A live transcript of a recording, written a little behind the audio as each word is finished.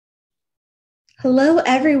Hello,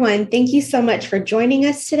 everyone. Thank you so much for joining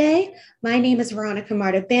us today. My name is Veronica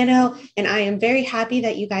Martabano, and I am very happy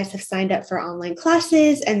that you guys have signed up for online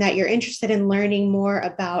classes and that you're interested in learning more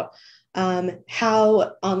about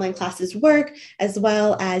how online classes work, as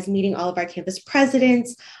well as meeting all of our campus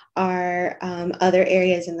presidents, our other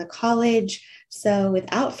areas in the college. So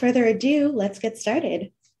without further ado, let's get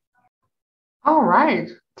started. All right.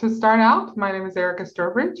 To start out, my name is Erica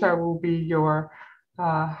Sturbridge. I will be your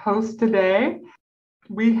host today.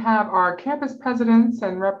 We have our campus presidents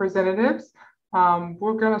and representatives.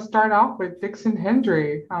 We're going to start off with Dixon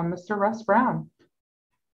Hendry, Mr. Russ Brown.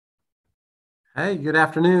 Hey, good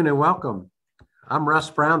afternoon and welcome. I'm Russ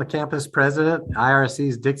Brown, the campus president,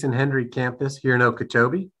 IRSC's Dixon Hendry campus here in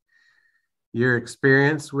Okeechobee. Your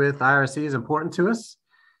experience with IRSC is important to us,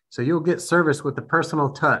 so you'll get service with a personal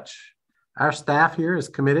touch. Our staff here is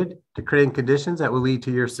committed to creating conditions that will lead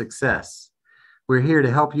to your success. We're here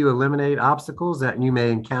to help you eliminate obstacles that you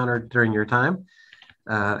may encounter during your time,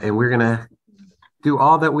 and we're going to do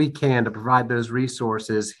all that we can to provide those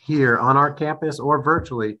resources here on our campus or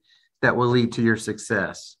virtually that will lead to your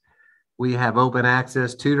success. We have open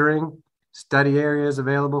access tutoring, study areas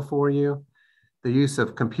available for you, the use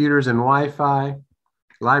of computers and Wi-Fi,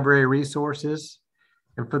 library resources.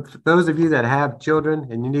 And for those of you that have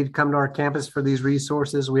children and you need to come to our campus for these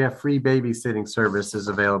resources, we have free babysitting services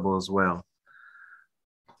available as well.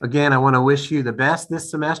 Again, I want to wish you the best this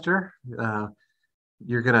semester.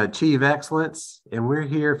 You're going to achieve excellence, and we're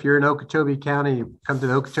here. If you're in Okeechobee County, you come to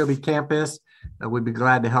the Okeechobee campus, we'd be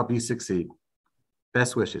glad to help you succeed.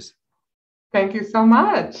 Best wishes. Thank you so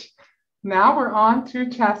much. Now we're on to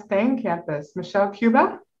Chastain campus. Michelle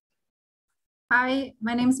Cuba. Hi,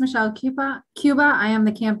 my name is Michelle Cuba. I am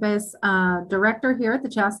the campus director here at the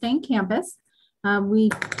Chastain campus. We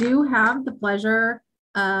do have the pleasure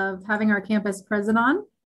of having our campus president on,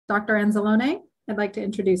 Dr. Anzalone. I'd like to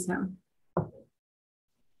introduce him.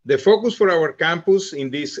 The focus for our campus in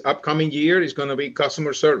this upcoming year is going to be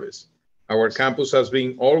customer service. Our campus has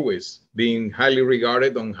been always being highly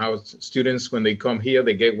regarded on how students, when they come here,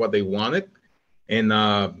 they get what they wanted, and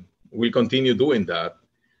we'll continue doing that.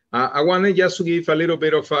 I wanted just to give a little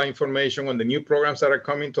bit of information on the new programs that are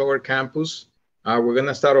coming to our campus. We're going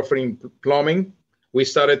to start offering plumbing. We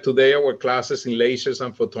started today our classes in lasers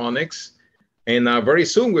and photonics. And very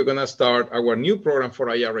soon, we're going to start our new program for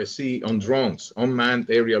IRSC on drones, unmanned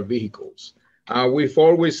aerial vehicles. We've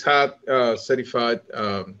always had a certified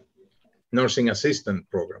nursing assistant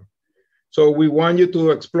program. So we want you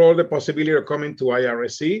to explore the possibility of coming to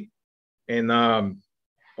IRSC and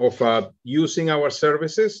of using our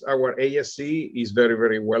services. Our ASC is very,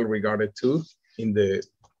 very well regarded too in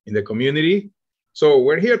the community. So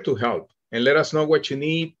we're here to help and let us know what you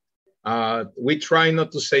need. We try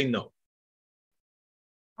not to say no.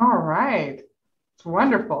 All right, it's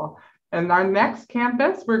wonderful. And our next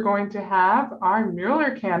campus, we're going to have our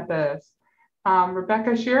Mueller campus.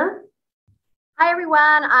 Rebecca Shearer. Hi, everyone.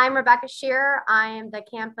 I'm Rebecca Shearer. I am the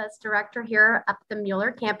campus director here at the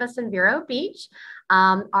Mueller campus in Vero Beach.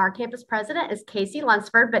 Our campus president is Casey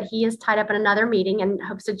Lunsford, but he is tied up in another meeting and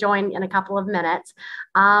hopes to join in a couple of minutes.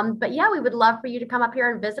 But yeah, we would love for you to come up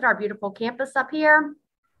here and visit our beautiful campus up here.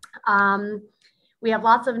 We have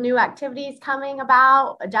lots of new activities coming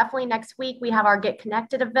about. Definitely next week, we have our Get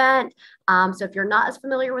Connected event. So if you're not as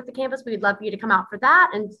familiar with the campus, we'd love for you to come out for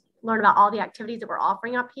that and learn about all the activities that we're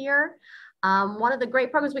offering up here. One of the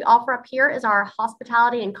great programs we offer up here is our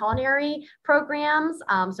hospitality and culinary programs.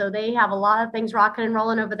 So they have a lot of things rocking and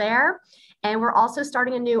rolling over there. And we're also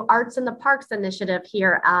starting a new Arts in the Parks initiative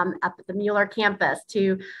here at the Mueller campus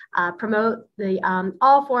to promote the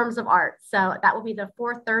all forms of art. So that will be the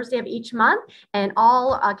fourth Thursday of each month. And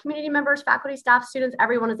all community members, faculty, staff, students,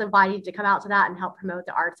 everyone is invited to come out to that and help promote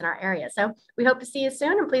the arts in our area. So we hope to see you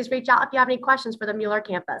soon. And please reach out if you have any questions for the Mueller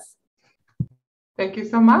campus. Thank you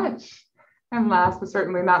so much. And last but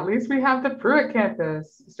certainly not least, we have the Pruitt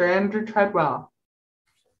campus, Mr. Andrew Treadwell.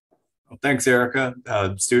 Well, thanks, Erica.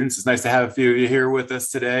 Students, it's nice to have a few of you here with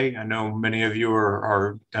us today. I know many of you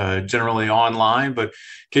are generally online, but in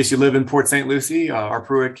case you live in Port St. Lucie, our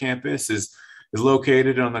Pruitt campus is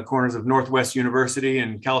located on the corners of Northwest University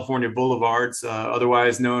and California Boulevards,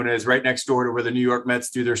 otherwise known as right next door to where the New York Mets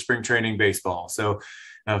do their spring training baseball. So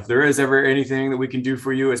if there is ever anything that we can do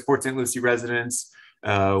for you as Port St. Lucie residents,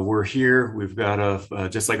 we're here. We've got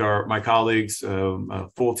just like my colleagues, a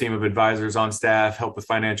full team of advisors on staff, help with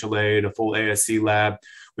financial aid, a full ASC lab.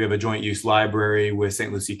 We have a joint use library with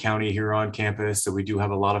St. Lucie County here on campus. So we do have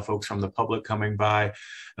a lot of folks from the public coming by,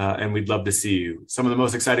 and we'd love to see you. Some of the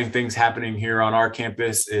most exciting things happening here on our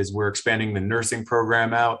campus is we're expanding the nursing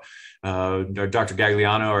program out. Dr.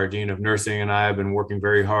 Gagliano, our Dean of Nursing, and I have been working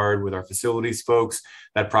very hard with our facilities folks.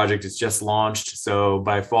 That project is just launched. So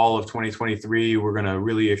by fall of 2023, we're going to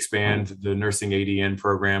really expand the nursing ADN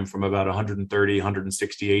program from about 130,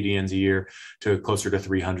 160 ADNs a year to closer to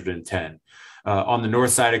 310. On the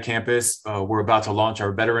north side of campus, we're about to launch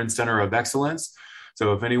our Veterans Center of Excellence.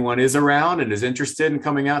 So if anyone is around and is interested in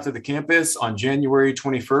coming out to the campus on January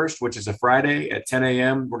 21st, which is a Friday at 10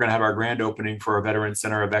 a.m., we're going to have our grand opening for our Veterans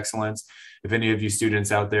Center of Excellence. If any of you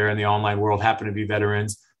students out there in the online world happen to be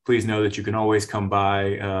veterans, please know that you can always come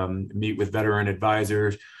by, meet with veteran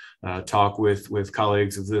advisors, talk with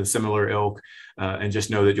colleagues of the similar ilk, and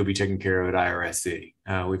just know that you'll be taken care of at IRSC.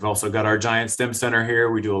 We've also got our giant STEM center here.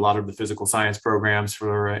 We do a lot of the physical science programs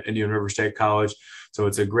for Indian River State College. So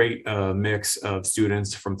it's a great mix of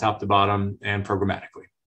students from top to bottom and programmatically.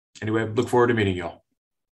 Anyway, look forward to meeting you all.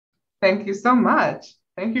 Thank you so much.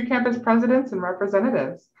 Thank you, campus presidents and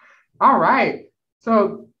representatives. All right.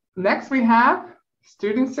 So next we have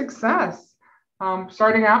student success.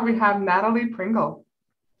 Starting out, we have Natalie Pringle.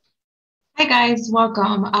 Hi guys,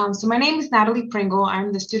 welcome. So my name is Natalie Pringle.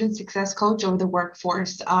 I'm the student success coach over the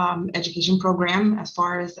workforce education program as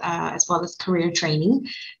well as career training.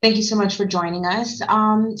 Thank you so much for joining us.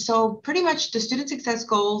 So pretty much the student success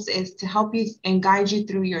goals is to help you and guide you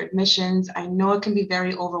through your admissions. I know it can be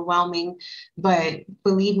very overwhelming, but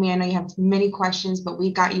believe me, I know you have many questions, but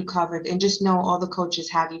we got you covered, and just know all the coaches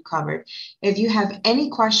have you covered. If you have any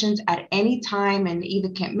questions at any time and either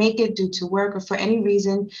can't make it due to work or for any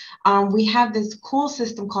reason, we have this cool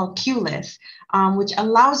system called QList, which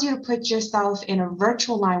allows you to put yourself in a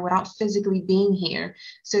virtual line without physically being here.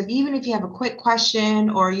 So even if you have a quick question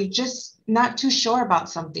or you're just not too sure about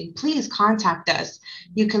something, please contact us.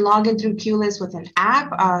 You can log in through QList with an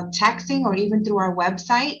app, texting, or even through our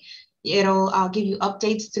website. It'll give you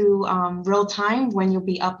updates through real time when you'll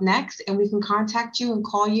be up next, and we can contact you and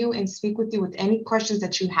call you and speak with you with any questions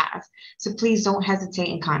that you have. So please don't hesitate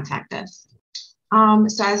and contact us.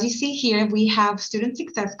 So as you see here, we have student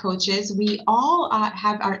success coaches. We all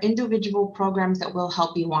have our individual programs that will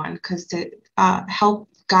help you on, because to help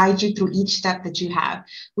guide you through each step that you have.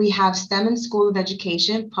 We have STEM and School of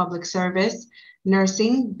Education, Public Service,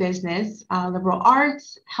 Nursing, Business, Liberal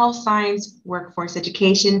Arts, Health Science, Workforce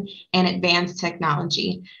Education, and Advanced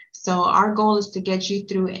Technology. So our goal is to get you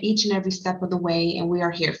through each and every step of the way, and we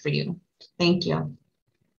are here for you. Thank you.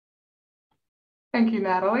 Thank you,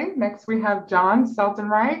 Natalie. Next, we have John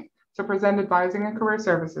Selton-Wright, Superintendent Advising and Career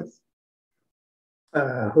Services.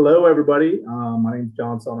 Hello, everybody. My name is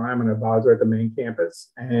John Selton-Wright. I'm an advisor at the main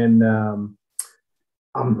campus, and I'm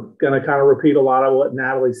going to kind of repeat a lot of what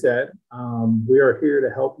Natalie said. We are here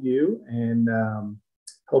to help you and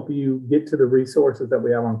help you get to the resources that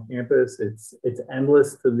we have on campus. It's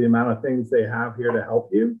endless to the amount of things they have here to help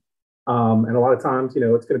you. And a lot of times,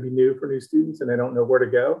 it's going to be new for new students and they don't know where to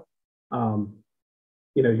go.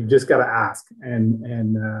 You just got to ask.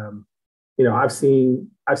 And I've seen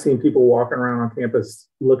people walking around on campus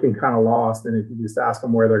looking kind of lost. And if you just ask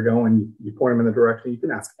them where they're going, you point them in the direction. You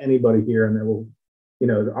can ask anybody here and they will,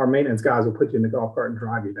 our maintenance guys will put you in the golf cart and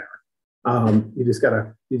drive you there. You just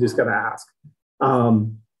gotta ask.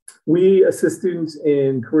 We assist students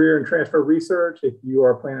in career and transfer research. If you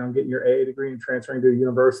are planning on getting your AA degree and transferring to a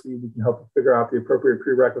university, we can help you figure out the appropriate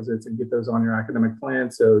prerequisites and get those on your academic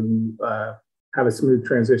plan so you have a smooth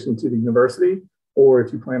transition to the university. Or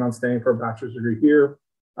if you plan on staying for a bachelor's degree here,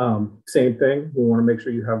 same thing. We want to make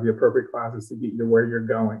sure you have the appropriate classes to get you to where you're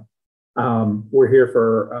going. We're here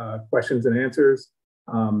for questions and answers.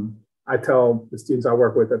 I tell the students I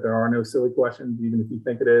work with that there are no silly questions. Even if you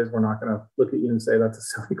think it is, we're not going to look at you and say that's a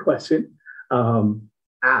silly question.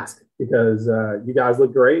 Ask, because you guys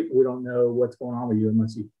look great. We don't know what's going on with you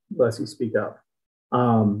unless you speak up.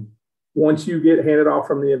 Once you get handed off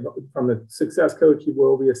from the success coach, you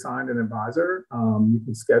will be assigned an advisor. You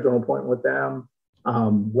can schedule an appointment with them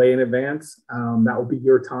way in advance. That will be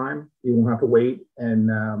your time. You won't have to wait and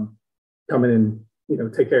come in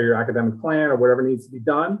and take care of your academic plan or whatever needs to be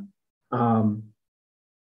done.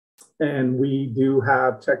 And we do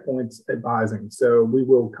have checkpoints advising. So we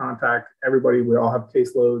will contact everybody. We all have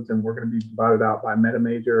caseloads and we're going to be divided out by meta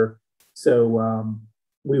major. So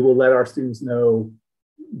we will let our students know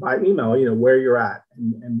by email, where you're at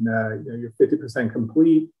and you're 50%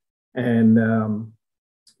 complete. And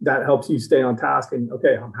that helps you stay on task and,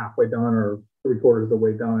 okay, I'm halfway done or 3/4 of the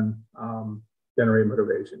way done, generate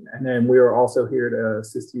motivation. And then we are also here to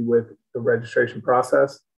assist you with the registration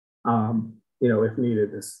process. if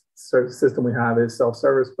needed. This system we have is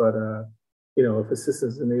self-service, but if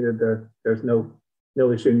assistance is needed, there's no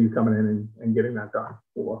issue in you coming in and getting that done.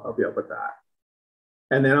 We'll help you out with that.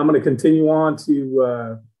 And then I'm going to continue on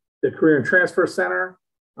to the Career and Transfer Center.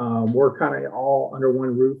 We're kind of all under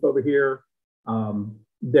one roof over here.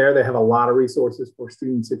 There, they have a lot of resources for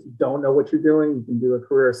students. If you don't know what you're doing, you can do a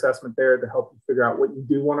career assessment there to help you figure out what you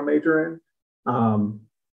do want to major in.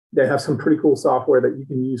 They have some pretty cool software that you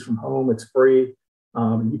can use from home. It's free.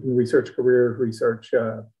 You can research careers, research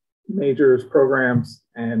majors, programs,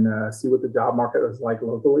 and see what the job market is like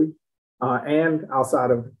locally and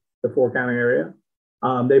outside of the Fort County area.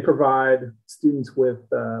 They provide students with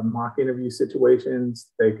mock interview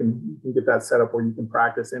situations. You can get that set up where you can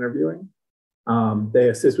practice interviewing. They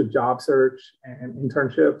assist with job search and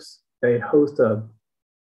internships. They host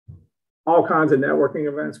all kinds of networking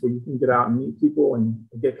events where you can get out and meet people and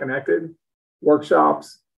get connected,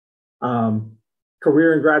 workshops,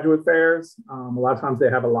 career and graduate fairs. A lot of times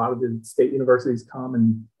they have a lot of the state universities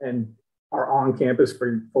come and are on campus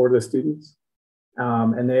for the students.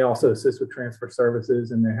 And they also assist with transfer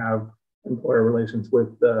services, and they have employer relations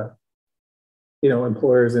with the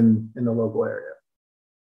employers in the local area.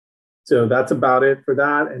 So that's about it for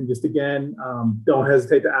that. And just again, don't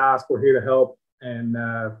hesitate to ask. We're here to help. And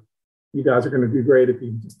you guys are going to do great if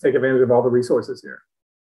you just take advantage of all the resources here.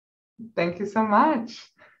 Thank you so much.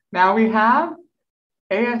 Now we have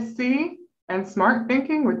IRSC and Smart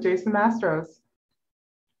Thinking with Jason Mastros.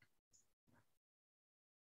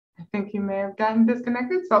 I think you may have gotten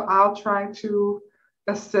disconnected, so I'll try to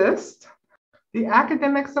assist. The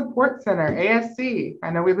Academic Support Center, IRSC. I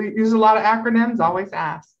know we use a lot of acronyms, always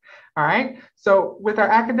ask. All right, so with our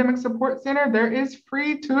Academic Support Center, there is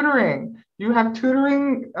free tutoring. You have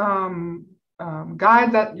tutoring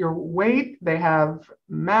guides at your weight. They have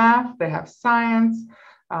math, they have science,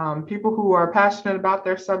 people who are passionate about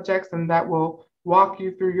their subjects and that will walk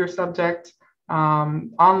you through your subject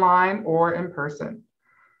online or in person.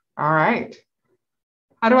 All right,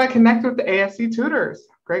 how do I connect with the IRSC tutors?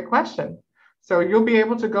 Great question. So you'll be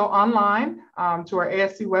able to go online to our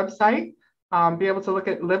IRSC website, be able to look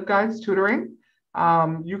at LibGuides tutoring.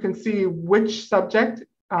 You can see which subject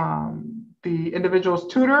the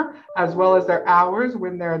individuals tutor, as well as their hours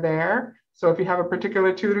when they're there. So if you have a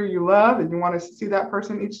particular tutor you love and you want to see that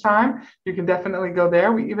person each time, you can definitely go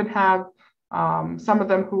there. We even have some of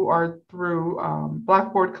them who are through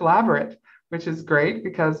Blackboard Collaborate, which is great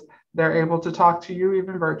because they're able to talk to you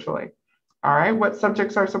even virtually. All right, what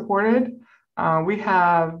subjects are supported? We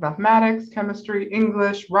have mathematics, chemistry,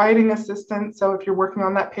 English, writing assistance. So if you're working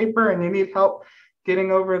on that paper and you need help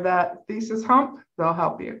getting over that thesis hump, they'll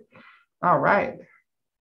help you. All right.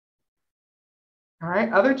 All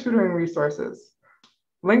right, other tutoring resources.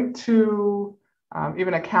 Linked to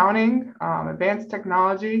even accounting, advanced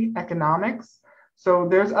technology, economics. So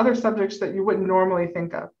there's other subjects that you wouldn't normally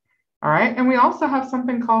think of. All right, and we also have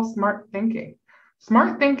something called Smart Thinking.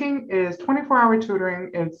 Smart Thinking is 24-hour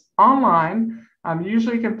tutoring. It's online.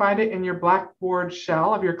 Usually you can find it in your Blackboard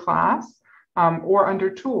shell of your class or under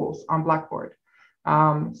tools on Blackboard.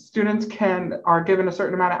 Students are given a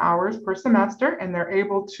certain amount of hours per semester, and they're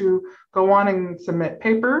able to go on and submit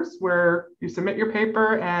papers where you submit your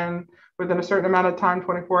paper, and within a certain amount of time,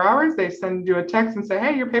 24 hours, they send you a text and say,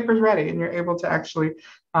 hey, your paper's ready. And you're able to actually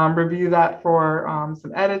review that for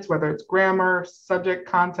some edits, whether it's grammar, subject,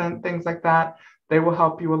 content, things like that. They will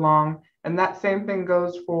help you along. And that same thing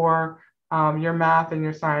goes for your math and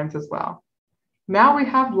your science as well. Now we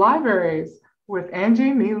have libraries with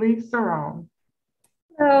Angie Neely-Cerrone.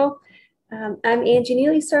 Hello, I'm Angie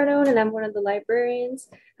Neely-Cerrone, and I'm one of the librarians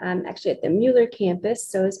actually at the Mueller campus.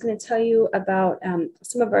 So I was going to tell you about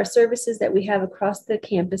some of our services that we have across the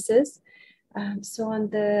campuses. So on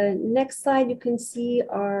the next slide, you can see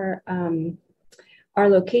our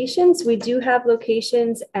locations. We do have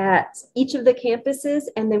locations at each of the campuses,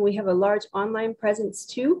 and then we have a large online presence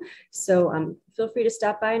too. So feel free to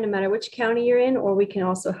stop by no matter which county you're in, or we can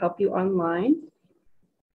also help you online.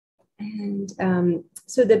 And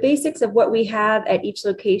so the basics of what we have at each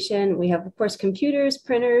location, we have, of course, computers,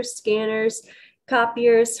 printers, scanners,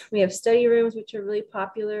 copiers. We have study rooms, which are really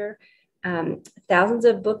popular. Thousands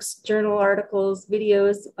of books, journal articles,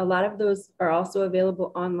 videos. A lot of those are also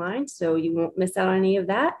available online, so you won't miss out on any of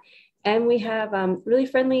that. And we have really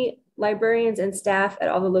friendly librarians and staff at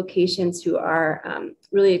all the locations who are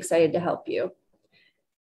really excited to help you.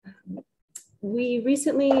 We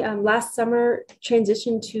recently, last summer,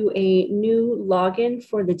 transitioned to a new login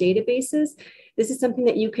for the databases. This is something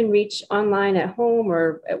that you can reach online at home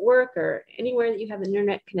or at work or anywhere that you have an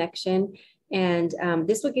internet connection. And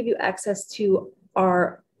this will give you access to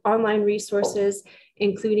our online resources,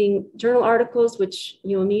 including journal articles, which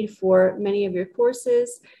you'll need for many of your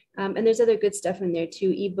courses. And there's other good stuff in there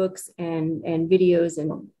too, ebooks and videos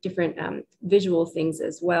and different visual things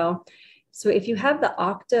as well. So if you have the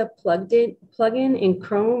Okta plugin in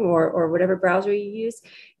Chrome or whatever browser you use,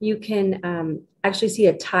 you can actually see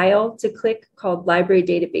a tile to click called Library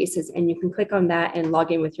Databases, and you can click on that and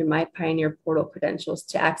log in with your My Pioneer portal credentials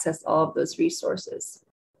to access all of those resources.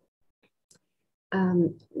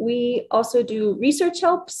 We also do research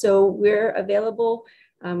help, so we're available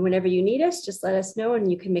whenever you need us. Just let us know and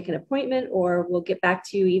you can make an appointment, or we'll get back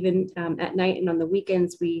to you even at night and on the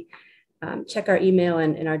weekends. We check our email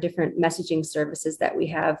and our different messaging services that we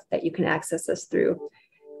have that you can access us through.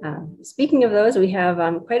 Speaking of those, we have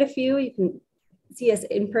quite a few. You can see us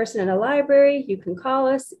in person at a library. You can call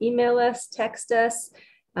us, email us, text us.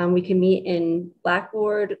 We can meet in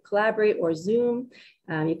Blackboard, Collaborate, or Zoom.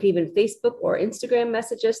 You can even Facebook or Instagram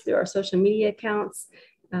message us through our social media accounts.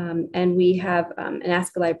 And we have an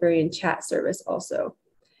Ask a Librarian chat service also.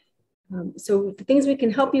 So the things we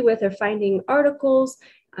can help you with are finding articles.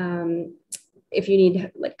 If you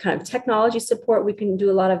need like kind of technology support, we can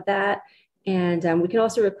do a lot of that. And we can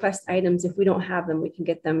also request items. If we don't have them, we can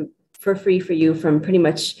get them for free for you from pretty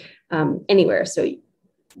much anywhere. So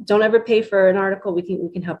don't ever pay for an article. We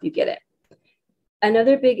can help you get it.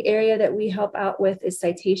 Another big area that we help out with is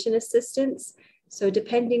citation assistance. So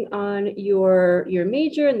depending on your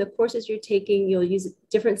major and the courses you're taking, you'll use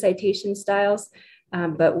different citation styles,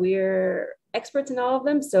 but we're experts in all of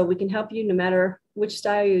them. So we can help you no matter which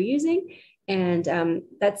style you're using. And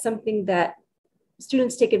that's something that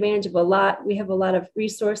students take advantage of a lot. We have a lot of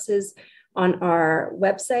resources on our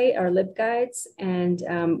website, our LibGuides, and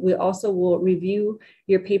we also will review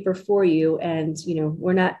your paper for you. And,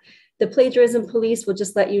 we're not, the plagiarism police will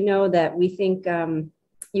just let you know that we think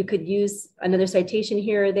you could use another citation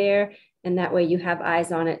here or there, and that way you have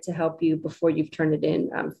eyes on it to help you before you've turned it in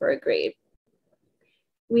for a grade.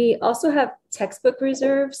 We also have textbook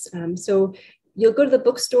reserves. So you'll go to the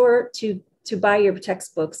bookstore to buy your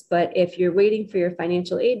textbooks, but if you're waiting for your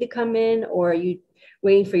financial aid to come in or you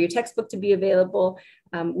waiting for your textbook to be available,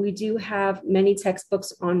 we do have many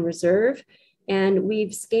textbooks on reserve, and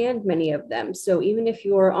we've scanned many of them. So even if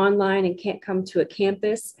you're online and can't come to a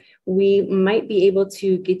campus, we might be able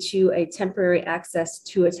to get you a temporary access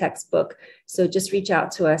to a textbook. So just reach out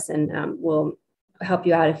to us and we'll help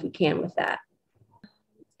you out if we can with that.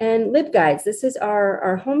 And LibGuides, this is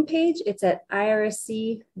our homepage. It's at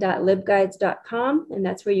irsc.libguides.com, and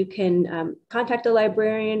that's where you can contact a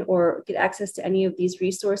librarian or get access to any of these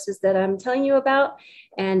resources that I'm telling you about.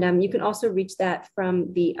 And you can also reach that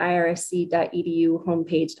from the irsc.edu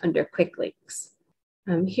homepage under Quick Links.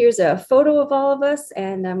 Here's a photo of all of us,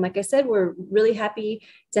 and like I said, we're really happy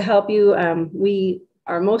to help you. We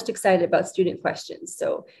are most excited about student questions,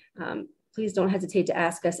 so please don't hesitate to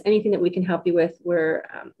ask us anything that we can help you with. We're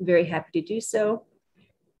very happy to do so.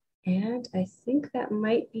 And I think that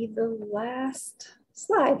might be the last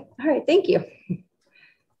slide. All right, thank you.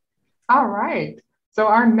 All right, so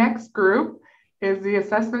our next group is the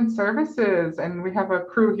assessment services, and we have a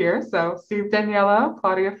crew here. So Steve Daniello,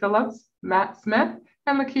 Claudia Phillips, Matt Smith,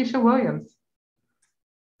 and Lakeisha Williams.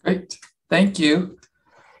 Great, thank you.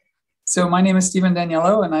 So my name is Stephen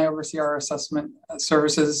Daniello, and I oversee our assessment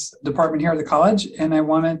services department here at the college. And I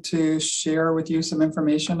wanted to share with you some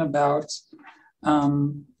information about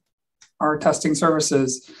our testing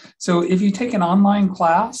services. So if you take an online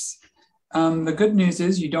class, the good news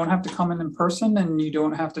is you don't have to come in person and you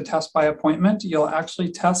don't have to test by appointment. You'll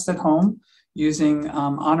actually test at home using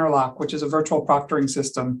HonorLock, which is a virtual proctoring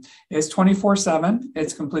system. It's 24/7.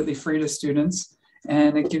 It's completely free to students.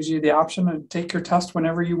 And it gives you the option to take your test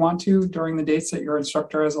whenever you want to during the dates that your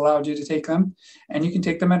instructor has allowed you to take them. And you can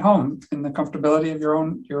take them at home in the comfortability of your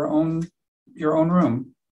own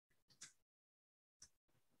room.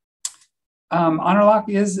 HonorLock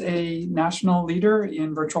is a national leader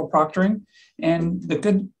in virtual proctoring. And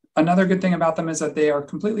another good thing about them is that they are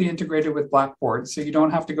completely integrated with Blackboard. So you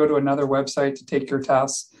don't have to go to another website to take your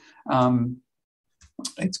tests.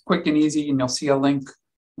 It's quick and easy, and you'll see a link.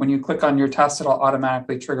 When you click on your test, it'll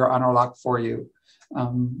automatically trigger HonorLock for you.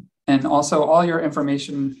 And also all your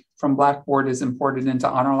information from Blackboard is imported into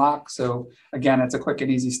HonorLock. So again, it's a quick and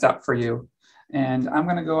easy step for you. And I'm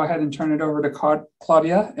gonna go ahead and turn it over to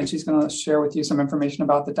Claudia, and she's gonna share with you some information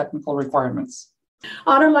about the technical requirements.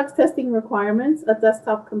 HonorLock's testing requirements: a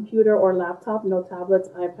desktop computer or laptop, no tablets,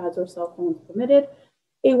 iPads, or cell phones permitted,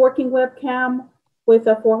 a working webcam with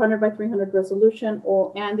a 400 by 300 resolution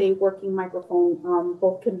and a working microphone.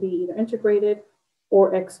 Both can be either integrated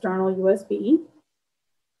or external USB.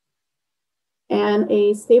 And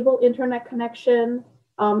a stable internet connection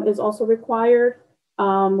is also required.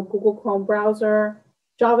 Google Chrome browser,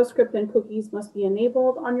 JavaScript and cookies must be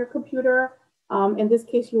enabled on your computer. In this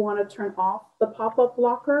case, you want to turn off the pop-up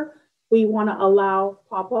blocker. We want to allow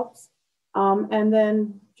pop-ups. And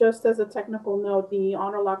then just as a technical note, the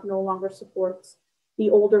HonorLock no longer supports the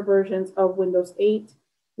older versions of Windows 8,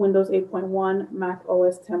 Windows 8.1, Mac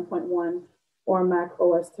OS 10.1, or Mac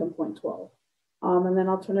OS 10.12. And then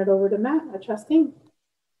I'll turn it over to Matt at Chastain.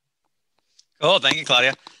 Cool, thank you,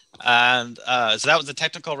 Claudia. And so that was the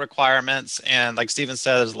technical requirements. And like Steven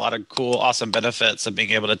said, there's a lot of cool, awesome benefits of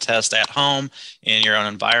being able to test at home in your own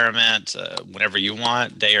environment, whenever you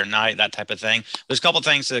want, day or night, that type of thing. There's a couple of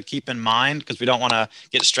things to keep in mind because we don't want to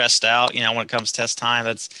get stressed out. You know, when it comes to test time,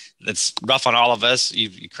 that's rough on all of us.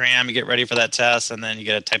 You cram, you get ready for that test, and then you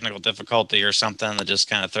get a technical difficulty or something that just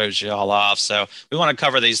kind of throws you all off. So we want to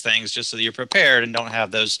cover these things just so that you're prepared and don't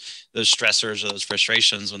have those stressors or those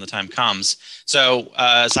frustrations when the time comes. So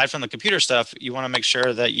aside from the computer stuff, you want to make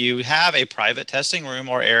sure that you have a private testing room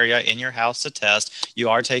or area in your house to test. You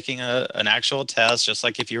are taking an actual test, just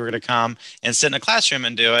like if you were going to come and sit in a classroom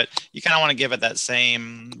and do it. You kind of want to give it that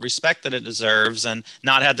same respect that it deserves and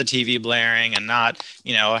not have the TV blaring and not,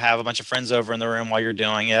 you know, have a bunch of friends over in the room while you're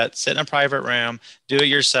doing it. Sit in a private room, do it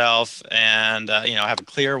yourself, and you know, have a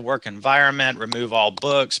clear work environment. Remove all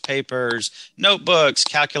books, papers, notebooks,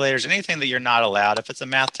 calculators, anything that you're not allowed. If it's a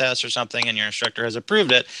math test or something and your instructor has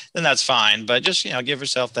approved it, then that's fine. But just, you know, give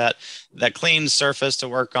yourself that clean surface to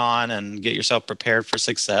work on and get yourself prepared for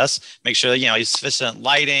success. Make sure that, you know, you have sufficient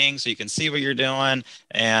lighting so you can see what you're doing,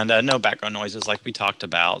 and no background noises like we talked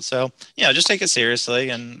about. So, you know, just take it seriously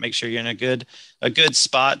and make sure you're in a good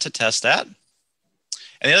spot to test at.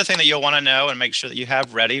 And the other thing that you'll want to know and make sure that you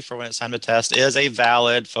have ready for when it's time to test is a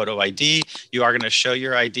valid photo ID. You are going to show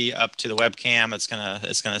your ID up to the webcam. It's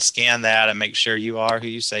going to scan that and make sure you are who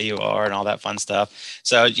you say you are and all that fun stuff.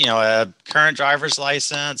 So, you know, a current driver's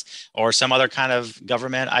license or some other kind of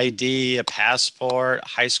government ID, a passport,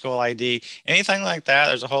 high school ID, anything like that.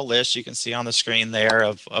 There's a whole list you can see on the screen there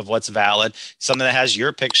of what's valid. Something that has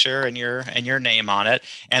your picture and your name on it,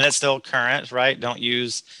 and it's still current, right? Don't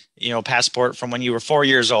use, you know, passport from when you were 4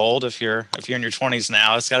 years old. If you're in your 20s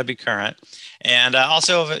now, it's got to be current. And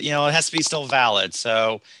also, you know, it has to be still valid.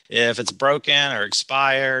 So if it's broken or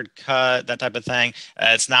expired, cut, that type of thing,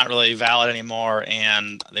 it's not really valid anymore,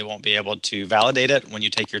 and they won't be able to validate it when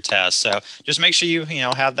you take your test. So just make sure you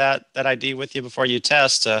know, have that ID with you before you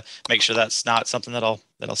test to make sure that's not something that'll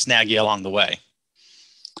snag you along the way.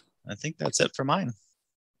 I think that's it for mine.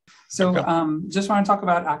 So just want to talk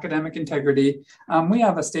about academic integrity. We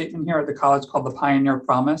have a statement here at the college called the Pioneer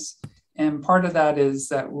Promise. And part of that is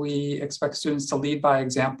that we expect students to lead by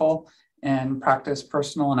example and practice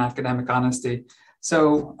personal and academic honesty.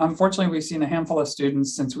 So unfortunately, we've seen a handful of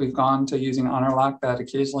students since we've gone to using HonorLock that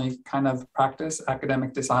occasionally kind of practice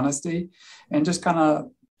academic dishonesty. And just kind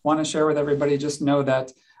of want to share with everybody, just know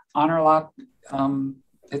that HonorLock,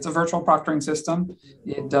 it's a virtual proctoring system.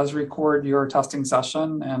 It does record your testing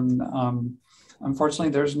session. And unfortunately,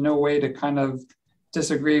 there's no way to kind of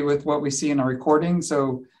disagree with what we see in a recording.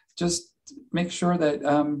 So just make sure that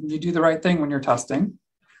you do the right thing when you're testing.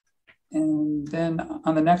 And then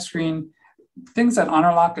on the next screen, things that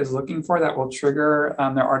HonorLock is looking for that will trigger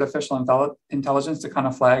their artificial intelligence to kind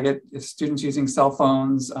of flag it. If students using cell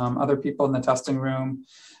phones, other people in the testing room,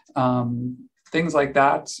 things like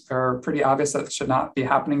that are pretty obvious that should not be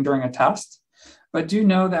happening during a test. But do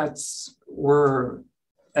know that we're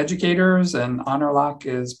educators and HonorLock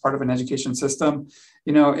is part of an education system.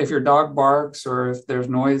 You know, if your dog barks or if there's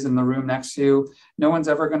noise in the room next to you, no one's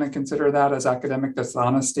ever going to consider that as academic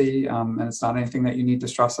dishonesty, and it's not anything that you need to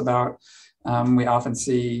stress about. We often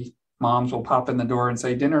see moms will pop in the door and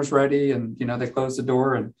say, dinner's ready, and, you know, they close the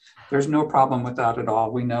door, and there's no problem with that at all.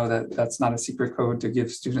 We know that that's not a secret code to give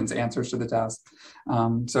students answers to the test.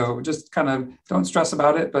 So just kind of don't stress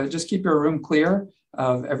about it, but just keep your room clear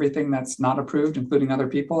of everything that's not approved, including other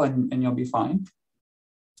people, and you'll be fine.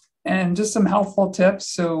 And just some helpful tips.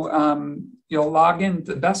 So you'll log in.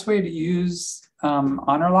 The best way to use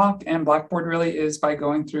HonorLock and Blackboard really is by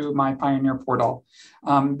going through my Pioneer portal.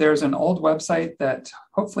 There's an old website that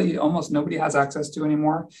hopefully almost nobody has access to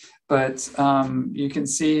anymore, but you can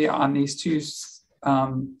see on these two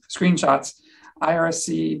screenshots,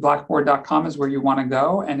 IRSCBlackboard.com is where you want to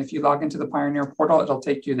go. And if you log into the Pioneer portal, it'll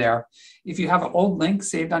take you there. If you have an old link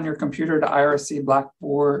saved on your computer to IRSC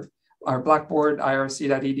Blackboard or Blackboard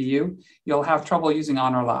IRSC.edu, you'll have trouble using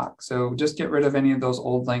HonorLock. So just get rid of any of those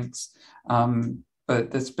old links. But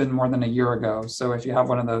it's been more than a year ago. So if you have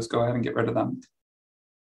one of those, go ahead and get rid of them.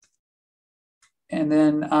 And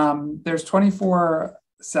then there's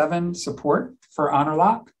 24/7 support for Honor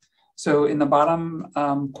Lock. So in the bottom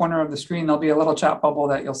corner of the screen, there'll be a little chat bubble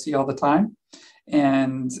that you'll see all the time.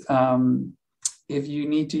 And if you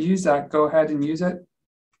need to use that, go ahead and use it.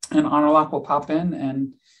 And Honor Lock will pop in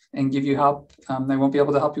and give you help. They won't be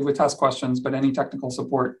able to help you with test questions, but any technical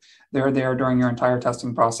support, they're there during your entire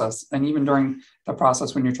testing process. And even during the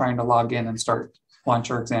process when you're trying to log in and launch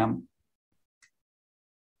your exam.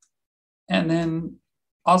 And then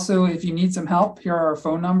also, if you need some help, here are our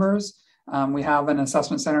phone numbers. We have an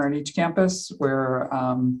assessment center at each campus where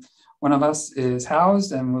one of us is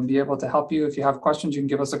housed, and we'll be able to help you. If you have questions, you can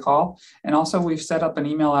give us a call. And also, we've set up an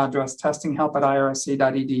email address,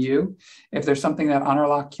 testinghelp@irsc.edu. If there's something that Honor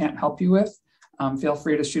Lock can't help you with, feel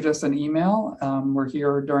free to shoot us an email. We're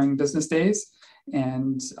here during business days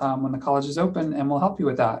and when the college is open, and we'll help you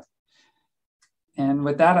with that. And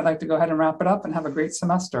with that, I'd like to go ahead and wrap it up and have a great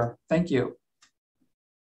semester. Thank you.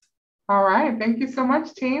 All right, thank you so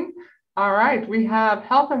much, team. All right, we have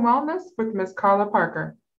health and wellness with Ms. Carla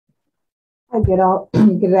Parker. Hi,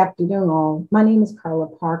 good afternoon all. My name is Carla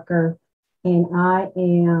Parker, and I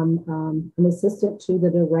am an assistant to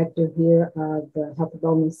the director here of the Health and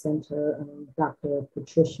Wellness Center, Dr.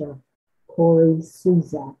 Patricia Corey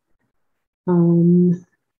Souza.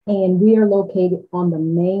 And we are located on the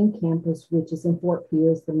main campus, which is in Fort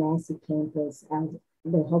Pierce, the Massey campus. And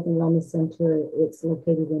the Health and Wellness Center, it's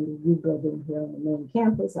located in the U building here on the main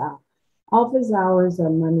campus. Our office hours are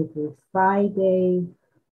Monday through Friday,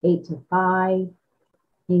 8 to 5.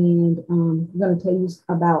 And I'm going to tell you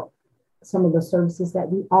about some of the services that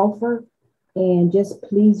we offer. And just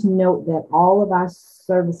please note that all of our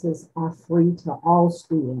services are free to all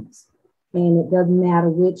students. And it doesn't matter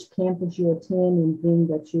which campus you attend and being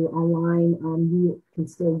that you're online, you can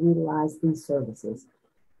still utilize these services.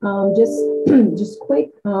 Just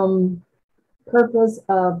quick purpose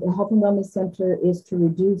of the Health and Wellness Center is to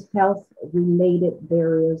reduce health-related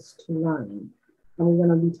barriers to learning. And we're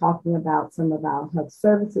going to be talking about some of our health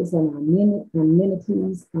services and our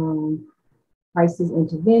amenities, crisis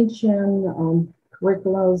intervention,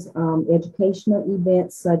 curriculums, educational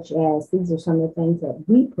events such as, these are some of the things that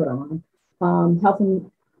we put on.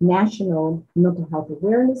 National Mental Health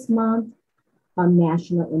Awareness Month,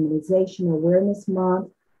 National Immunization Awareness Month,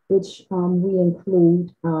 which we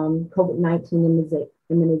include COVID-19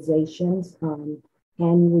 immunizations,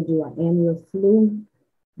 and we do our annual flu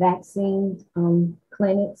vaccine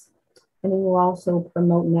clinics. And then we'll also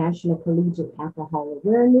promote National Collegiate Alcohol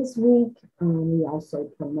Awareness Week. We also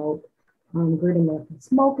promote Great American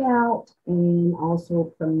Smokeout, and also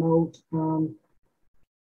promote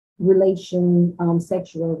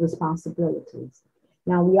sexual responsibilities.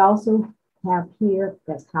 Now, we also have here,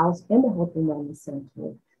 that's housed in the Health and Wellness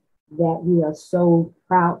Center, that we are so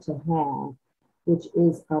proud to have, which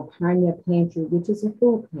is a Pioneer Pantry, which is a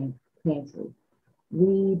food pantry.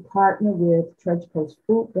 We partner with Church Post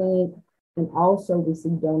Food Bank and also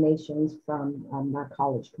receive donations from our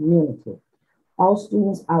college community. All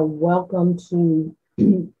students are welcome to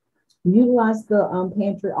utilize the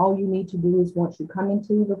pantry. All you need to do is once you come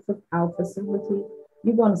into our facility,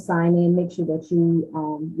 you're going to sign in, make sure that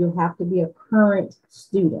you'll have to be a current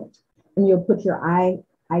student, and you'll put your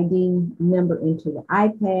ID number into the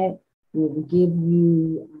iPad. We'll give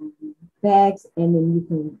you bags, and then you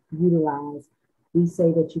can utilize. We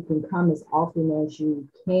say that you can come as often as you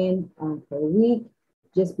can per week.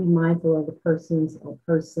 Just be mindful of the persons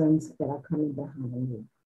that are coming behind you.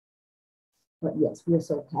 But yes, we're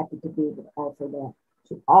so happy to be able to offer that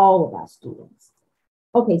to all of our students.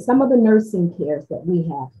 Okay, some of the nursing cares that we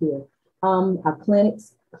have here. Our clinic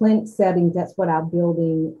settings, that's what our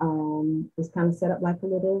building is kind of set up like a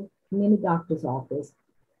little mini doctor's office.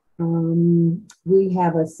 We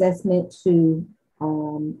have assessment to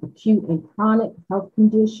acute and chronic health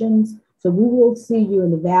conditions. So we will see you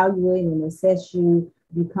and evaluate and assess you.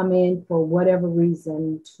 You come in for whatever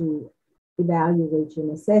reason to evaluate you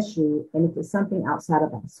and assess you. And if it's something outside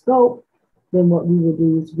of our scope, then what we will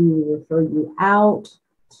do is we will refer you out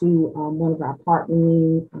to one of our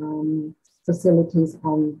partnering facilities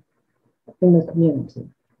in the community.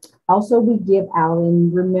 Also, we give out,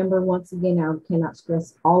 and remember, once again, I cannot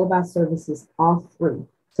stress, all of our services are free.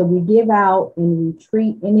 So we give out and we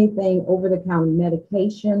treat anything over-the-counter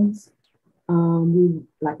medications.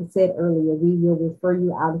 Like I said earlier, we will refer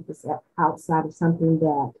you out if it's outside of something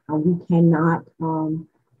that we cannot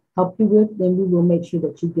help you with, then we will make sure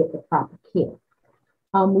that you get the proper care.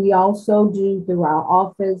 We also do, through our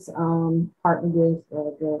office, partner with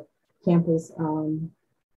the campus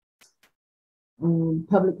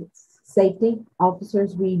public Safety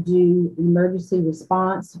officers, we do emergency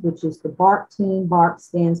response, which is the BARC team. BARC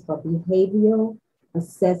stands for Behavioral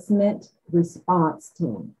Assessment Response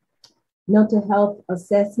Team. Mental health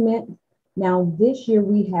assessment. Now this year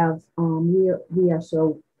we have, we are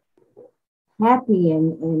so happy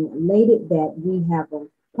and elated that we have a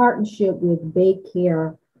partnership with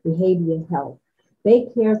Baycare Behavioral Health.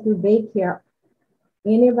 Through Baycare,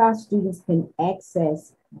 any of our students can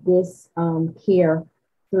access this care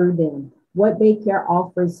through them. What Baycare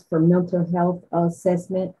offers for mental health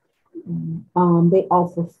assessment, they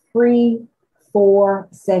offer free 4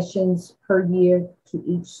 sessions per year to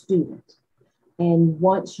each student. And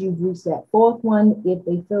once you've reached that 4th one, if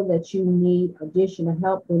they feel that you need additional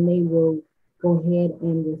help, then they will go ahead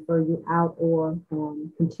and refer you out or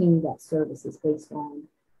continue that services based on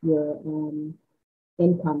your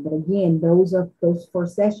income. But again, those 4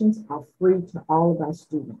 sessions are free to all of our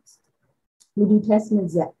students. We do testing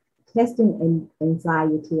and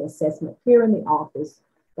anxiety assessment here in the office.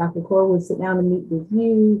 Dr. Core will sit down and meet with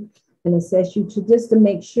you and assess you to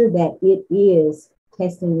make sure that it is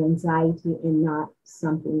testing anxiety and not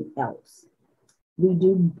something else. We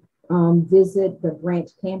do visit the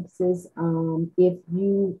branch campuses. If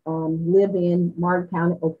you live in Martin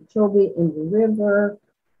County, Okeechobee, in the River,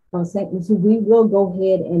 St. Lucie, we will go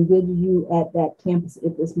ahead and visit you at that campus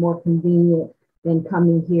if it's more convenient than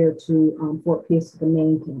coming here to Fort Pierce, the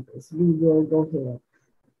main campus. We will go ahead.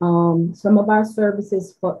 Some of our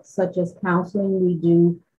services, such as counseling, we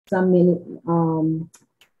do some minute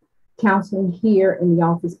counseling here in the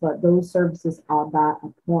office, but those services are by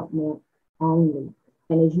appointment only.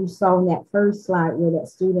 And as you saw in that first slide where that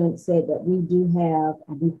student said that we do have,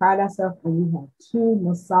 and we pride ourselves, and we have 2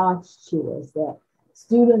 massage chairs that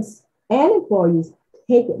students and employees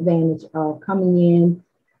take advantage of coming in.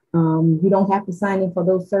 You don't have to sign in for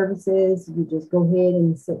those services. You just go ahead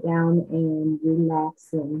and sit down and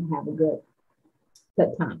relax and have a good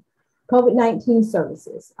time. COVID-19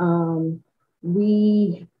 services.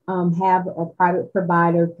 We have a private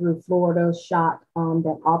provider through Florida SHOT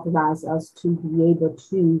that authorized us to be able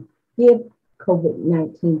to give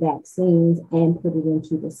COVID-19 vaccines and put it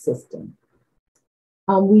into the system.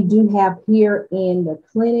 We do have here in the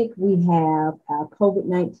clinic, we have a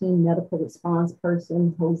COVID-19 medical response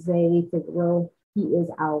person, Jose Figueroa. He is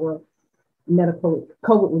our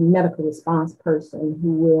COVID medical response person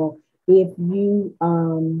who will, if you,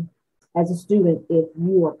 as a student, if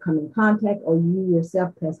you are come in contact or you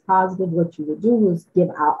yourself test positive, what you would do is give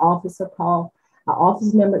our office a call. Our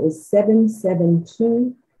office number is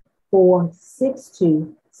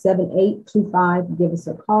 772-462-7825. Give us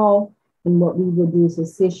a call. And what we will do is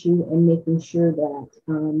assist you in making sure that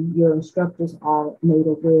your instructors are made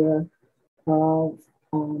aware of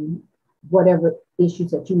whatever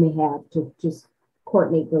issues that you may have to just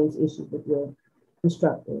coordinate those issues with your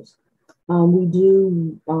instructors. We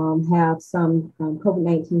do have some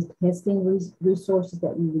COVID-19 testing resources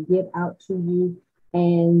that we will give out to you.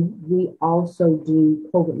 And we also do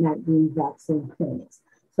COVID-19 vaccine clinics.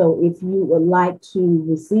 So if you would like to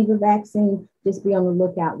receive a vaccine, just be on the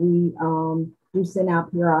lookout. We do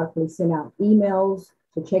periodically send out emails,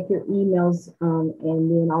 so check your emails. And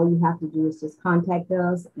then all you have to do is just contact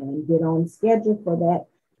us and get on schedule for that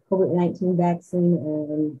COVID-19 vaccine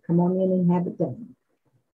and come on in and have it done.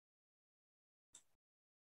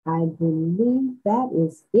 I believe that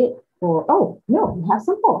is it for, oh, no, we have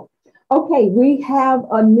some more. Okay, we have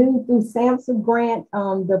a new through SAMHSA grant,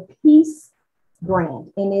 the PEACE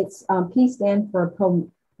grant, and it's PEACE stands for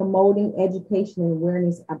Promoting Education and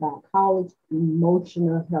Awareness about College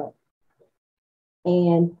Emotional Health.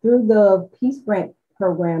 And through the PEACE grant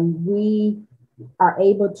program, we are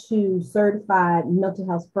able to certify mental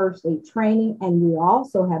health first aid training, and we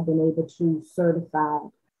also have been able to certify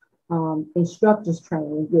instructors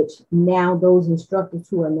training, which now those instructors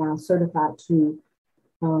who are now certified to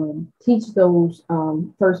teach those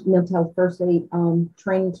mental health first aid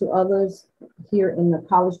training to others here in the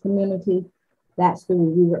college community. That's through,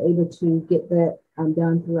 we were able to get that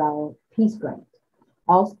done through our PEACE grant.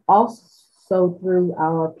 Also through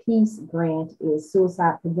our PEACE grant is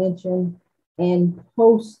suicide prevention and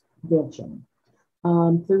postvention.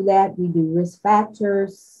 Through that, we do risk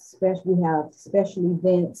factors, we have special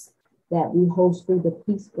events that we host through the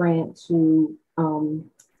PEACE grant to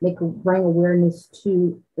bring awareness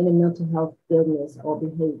to any mental health illness or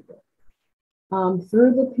behavior.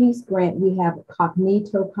 Through the PEACE grant, we have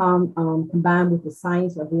Cognito combined with the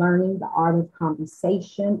science of learning, the art of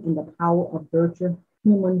conversation, and the power of virtual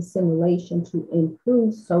human simulation to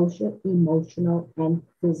improve social, emotional, and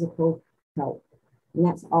physical health. And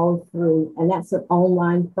that's all through, and that's an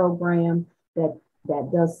online program that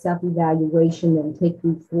that does self-evaluation and take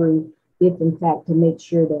you through if in fact to make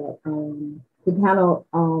sure that to kind of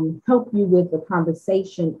help you with the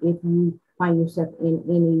conversation if you find yourself in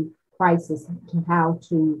any crisis, to how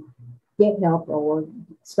to get help or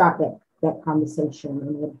start that conversation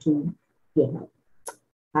in order to get help.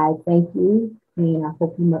 I thank you, and I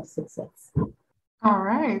hope you much success. All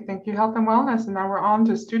right, thank you, Health and Wellness. And now we're on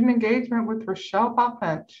to student engagement with Rochelle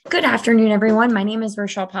Pop-Finch. Good afternoon, everyone. My name is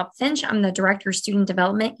Rochelle Pop-Finch. I'm the Director of Student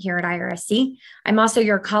Development here at IRSC. I'm also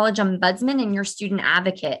your college ombudsman and your student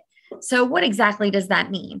advocate. So what exactly does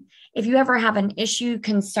that mean? If you ever have an issue,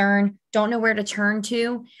 concern, don't know where to turn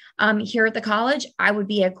to here at the college, I would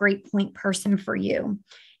be a great point person for you.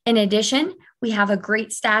 In addition, we have a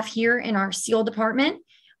great staff here in our SEAL department.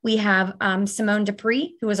 We have Simone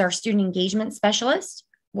Dupree, who is our student engagement specialist.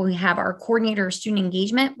 We have our coordinator of student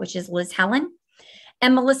engagement, which is Liz Helen,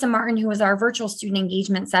 and Melissa Martin, who is our virtual student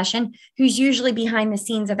engagement session, who's usually behind the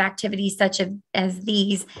scenes of activities such as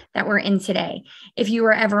these that we're in today. If you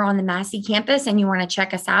are ever on the Massey campus and you want to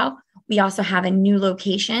check us out, we also have a new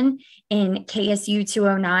location in KSU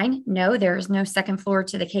 209. No, there is no second floor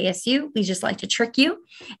to the KSU. We just like to trick you.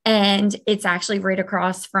 And it's actually right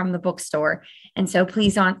across from the bookstore. And so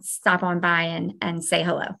please stop on by and say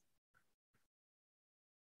hello.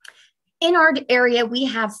 In our area, we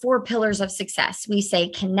have 4 pillars of success. We say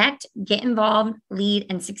connect, get involved, lead,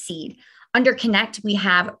 and succeed. Under connect, we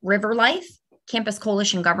have River Life, Campus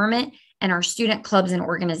Coalition Government, and our student clubs and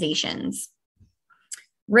organizations.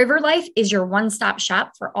 River Life is your one-stop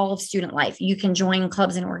shop for all of student life. You can join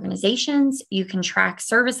clubs and organizations. You can track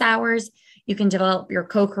service hours. You can develop your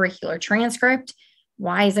co-curricular transcript.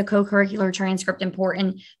 Why is a co-curricular transcript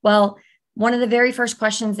important? Well, one of the very first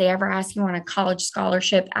questions they ever ask you on a college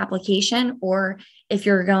scholarship application, or if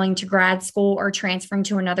you're going to grad school or transferring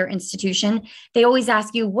to another institution, they always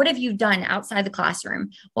ask you, what have you done outside the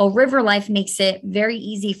classroom? Well, River Life makes it very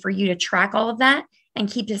easy for you to track all of that and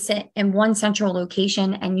keep this in one central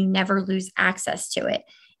location, and you never lose access to it.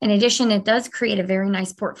 In addition, it does create a very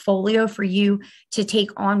nice portfolio for you to take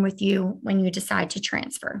on with you when you decide to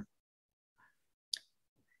transfer.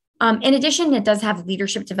 In addition, it does have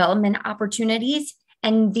leadership development opportunities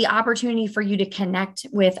and the opportunity for you to connect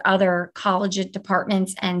with other college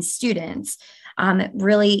departments and students.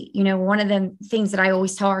 Really, one of the things that I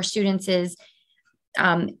always tell our students is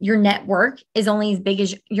your network is only as big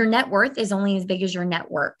as your net worth is only as big as your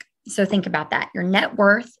network. So think about that. Your net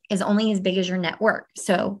worth is only as big as your network.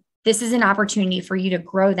 So this is an opportunity for you to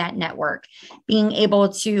grow that network, being able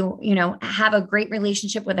to, have a great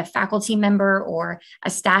relationship with a faculty member or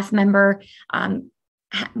a staff member.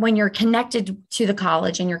 When you're connected to the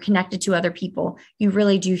college and you're connected to other people, you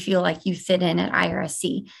really do feel like you fit in at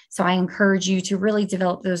IRSC. So I encourage you to really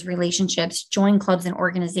develop those relationships, join clubs and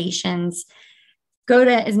organizations, go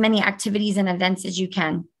to as many activities and events as you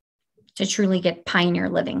can to truly get pioneer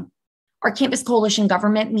living. Our Campus Coalition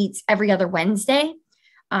Government meets every other Wednesday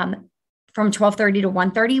from 12:30 to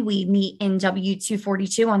 1:30. We meet in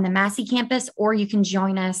W242 on the Massey campus, or you can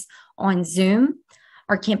join us on Zoom.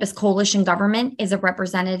 Our Campus Coalition Government is a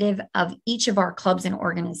representative of each of our clubs and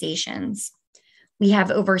organizations. We have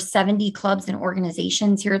over 70 clubs and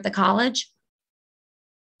organizations here at the college.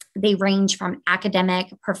 They range from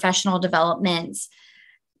academic, professional development,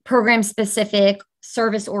 program-specific,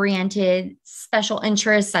 service-oriented, special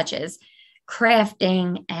interests such as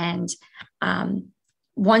crafting, and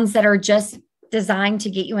ones that are just designed to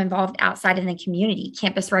get you involved outside in the community.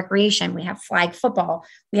 Campus recreation, we have flag football.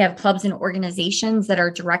 We have clubs and organizations that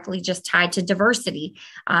are directly just tied to diversity,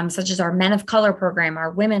 such as our Men of Color program,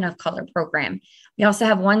 our Women of Color program. We also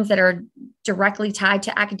have ones that are directly tied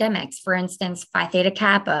to academics. For instance, Phi Theta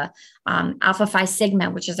Kappa, Alpha Phi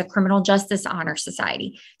Sigma, which is a criminal justice honor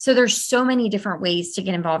society. So there's so many different ways to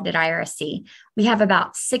get involved at IRSC. We have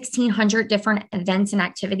about 1,600 different events and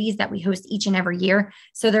activities that we host each and every year.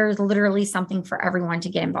 So there's literally something for everyone to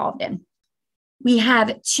get involved in. We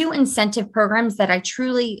have 2 incentive programs that I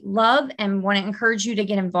truly love and want to encourage you to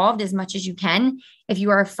get involved as much as you can. If you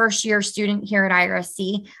are a first-year student here at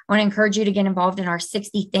IRSC, I want to encourage you to get involved in our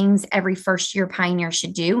 60 Things Every First-Year Pioneer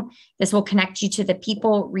Should Do. This will connect you to the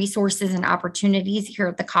people, resources, and opportunities here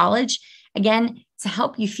at the college. Again, to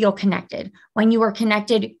help you feel connected. When you are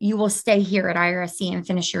connected, you will stay here at IRSC and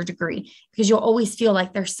finish your degree, because you'll always feel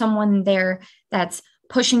like there's someone there that's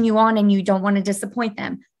pushing you on and you don't want to disappoint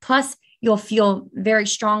them. Plus, you'll feel very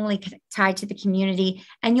strongly tied to the community,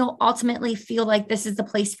 and you'll ultimately feel like this is the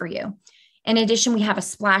place for you. In addition, we have a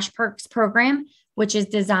Splash Perks program, which is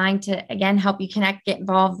designed to, again, help you connect, get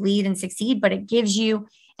involved, lead, and succeed, but it gives you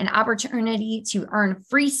an opportunity to earn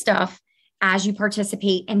free stuff as you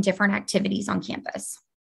participate in different activities on campus.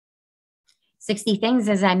 60 Things,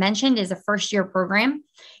 as I mentioned, is a first-year program.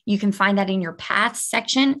 You can find that in your Paths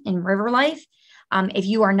section in River Life. If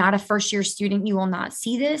you are not a first-year student, you will not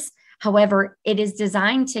see this. However, it is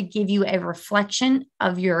designed to give you a reflection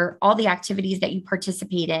of all the activities that you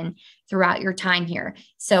participate in throughout your time here.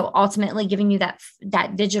 So ultimately giving you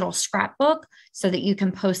that digital scrapbook so that you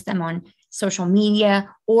can post them on social media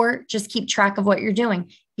or just keep track of what you're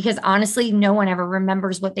doing. Because honestly, no one ever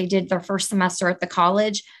remembers what they did their first semester at the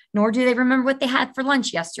college, nor do they remember what they had for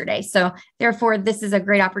lunch yesterday. So therefore, this is a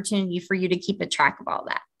great opportunity for you to keep a track of all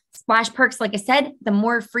that. Splash Perks, like I said, the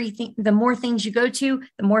more things you go to,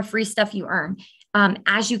 the more free stuff you earn.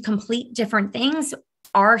 As you complete different things,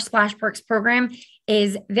 our Splash Perks program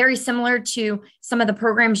is very similar to some of the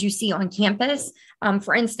programs you see on campus.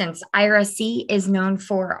 For instance, IRSC is known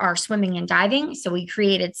for our swimming and diving. So we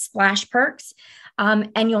created Splash Perks.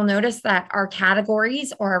 And you'll notice that our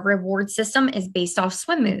categories or our reward system is based off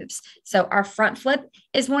swim moves. So our front flip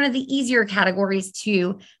is one of the easier categories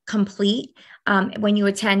to complete. When you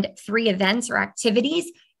attend 3 events or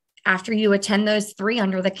activities, after you attend those 3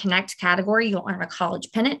 under the Connect category, you'll earn a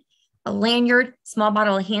college pennant, a lanyard, small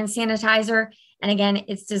bottle of hand sanitizer. And again,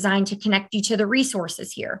 it's designed to connect you to the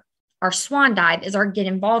resources here. Our Swan Dive is our Get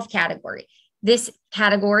Involved category. This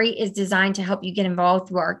category is designed to help you get involved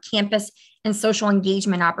through our campus and social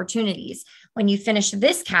engagement opportunities. When you finish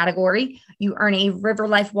this category, you earn a River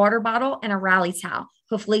Life water bottle and a rally towel,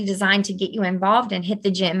 hopefully designed to get you involved and hit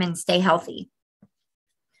the gym and stay healthy.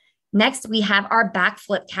 Next, we have our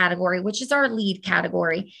backflip category, which is our lead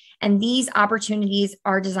category. And these opportunities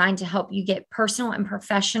are designed to help you get personal and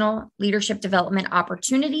professional leadership development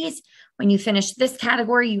opportunities. When you finish this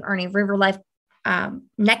category, you earn a River Life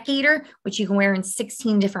neck gaiter, which you can wear in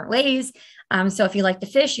 16 different ways. So if you like to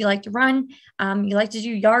fish, you like to run, you like to do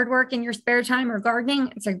yard work in your spare time or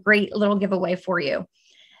gardening, it's a great little giveaway for you.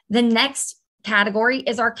 The next category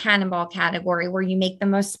is our cannonball category, where you make the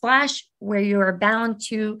most splash, where you are bound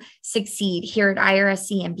to succeed here at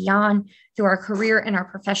IRSC and beyond through our career and our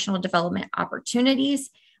professional development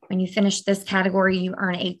opportunities. When you finish this category, you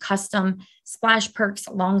earn a custom Splash Perks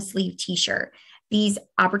long sleeve t-shirt. These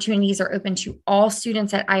opportunities are open to all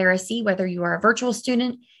students at IRSC, whether you are a virtual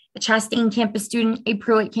student, a Chastain campus student, a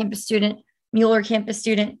Pruitt campus student, Mueller campus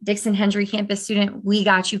student, Dixon Hendry campus student, we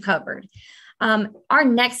got you covered. Our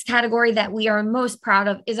next category that we are most proud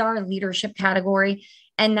of is our leadership category,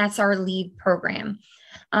 and that's our LEAD program.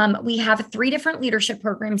 We have 3 different leadership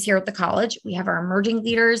programs here at the college. We have our Emerging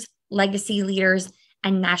Leaders, Legacy Leaders,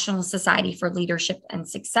 and National Society for Leadership and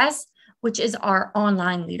Success, which is our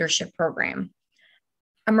online leadership program.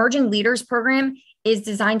 Emerging Leaders program is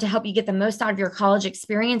designed to help you get the most out of your college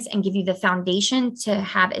experience and give you the foundation to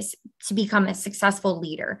become a successful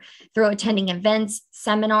leader through attending events,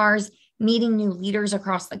 seminars, meeting new leaders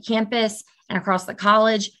across the campus and across the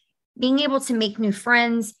college, being able to make new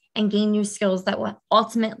friends and gain new skills that will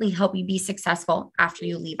ultimately help you be successful after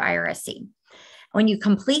you leave IRSC. When you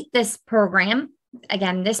complete this program,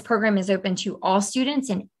 again, this program is open to all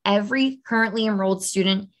students, and every currently enrolled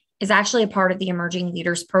student is actually a part of the Emerging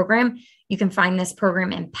Leaders program. You can find this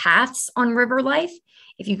program in Paths on River Life.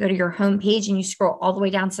 If you go to your homepage and you scroll all the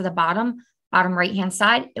way down to the bottom right-hand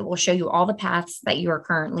side, it will show you all the paths that you are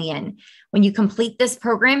currently in. When you complete this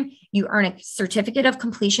program, you earn a certificate of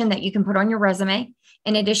completion that you can put on your resume.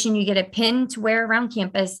 In addition, you get a pin to wear around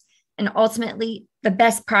campus. And ultimately, the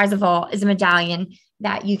best prize of all is a medallion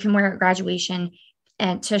that you can wear at graduation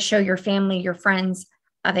and to show your family, your friends,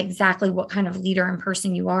 of exactly what kind of leader and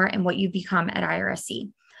person you are and what you become at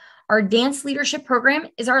IRSC. Our dance leadership program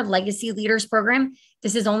is our Legacy Leaders program.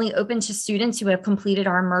 This is only open to students who have completed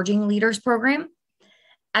our Emerging Leaders program.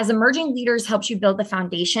 As Emerging Leaders helps you build the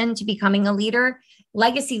foundation to becoming a leader,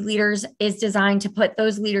 Legacy Leaders is designed to put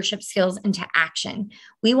those leadership skills into action.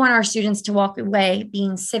 We want our students to walk away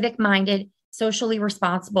being civic-minded, socially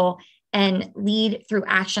responsible, and lead through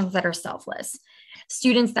actions that are selfless.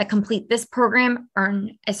 Students that complete this program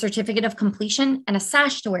earn a certificate of completion and a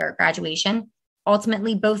sash to wear at graduation.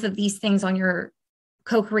 Ultimately, both of these things on your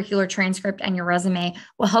co-curricular transcript and your resume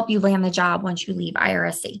will help you land the job once you leave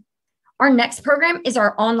IRSC. Our next program is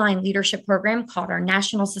our online leadership program called our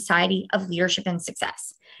National Society of Leadership and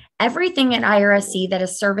Success. Everything at IRSC that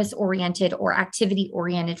is service-oriented or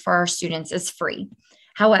activity-oriented for our students is free.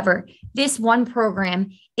 However, this one program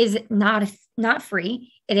is not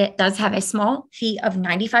free. It does have a small fee of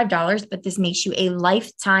 $95, but this makes you a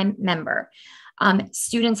lifetime member.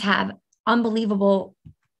 Students have unbelievable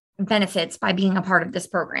benefits by being a part of this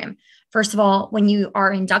program. First of all, when you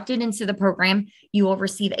are inducted into the program, you will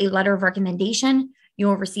receive a letter of recommendation. You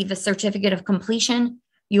will receive a certificate of completion.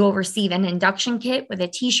 You will receive an induction kit with a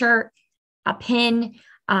t-shirt, a pin,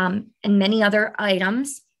 and many other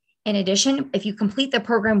items. In addition, if you complete the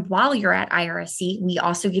program while you're at IRSC, we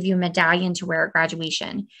also give you a medallion to wear at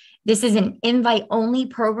graduation. This is an invite-only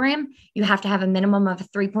program. You have to have a minimum of a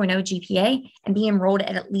 3.0 GPA and be enrolled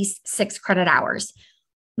at least 6 credit hours.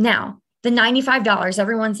 Now, the $95,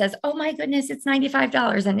 everyone says, oh my goodness, it's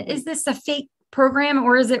 $95. And is this a fake program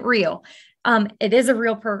or is it real? It is a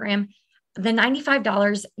real program. The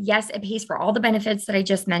 $95, yes, it pays for all the benefits that I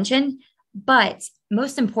just mentioned. But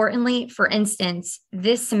most importantly, for instance,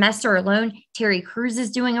 this semester alone, Terry Crews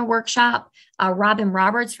is doing a workshop. Robin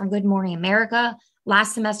Roberts from Good Morning America.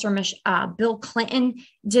 Last semester, Bill Clinton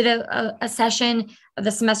did a session.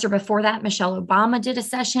 The semester before that, Michelle Obama did a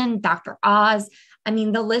session. Dr. Oz. I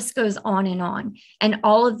mean, the list goes on. And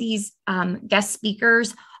all of these guest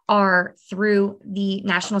speakers are through the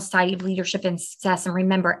National Society of Leadership and Success. And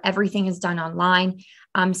remember, everything is done online.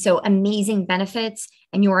 So amazing benefits,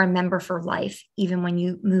 and you're a member for life, even when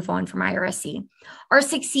you move on from IRSC. Our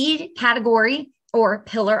Succeed category or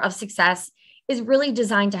pillar of success is really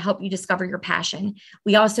designed to help you discover your passion.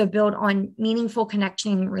 We also build on meaningful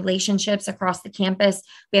connection relationships across the campus.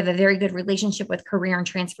 We have a very good relationship with Career and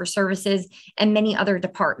Transfer Services and many other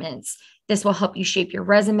departments. This will help you shape your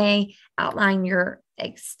resume, outline your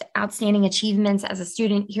outstanding achievements as a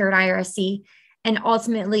student here at IRSC, and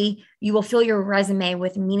ultimately, you will fill your resume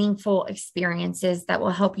with meaningful experiences that will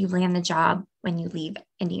help you land the job when you leave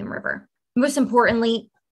Indian River. Most importantly,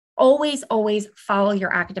 always follow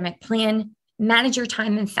your academic plan, manage your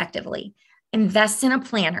time effectively, invest in a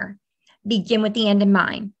planner, begin with the end in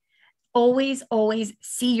mind. Always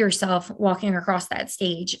see yourself walking across that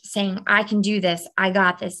stage saying, I can do this, I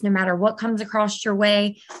got this, no matter what comes across your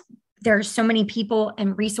way. There are so many people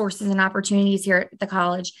and resources and opportunities here at the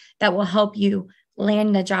college that will help you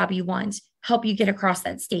land the job you want, help you get across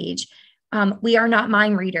that stage. We are not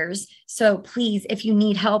mind readers. So please, if you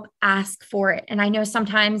need help, ask for it. And I know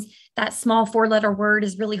sometimes that small 4-letter word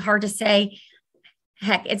is really hard to say.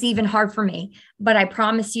 Heck, it's even hard for me. But I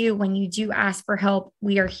promise you, when you do ask for help,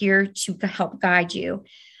 we are here to help guide you.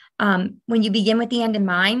 When you begin with the end in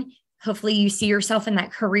mind, hopefully you see yourself in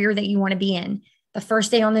that career that you want to be in. The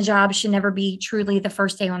first day on the job should never be truly the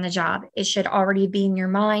first day on the job. It should already be in your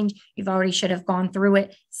mind. You've already should have gone through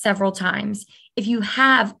it several times. If you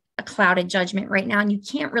have a clouded judgment right now and you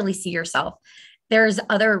can't really see yourself, there's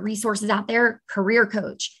other resources out there. Career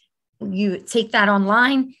Coach. You take that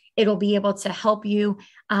online. It'll be able to help you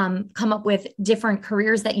come up with different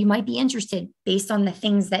careers that you might be interested based on the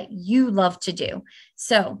things that you love to do.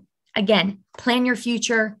 So again, plan your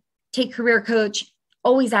future, take Career Coach,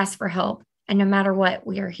 always ask for help. And no matter what,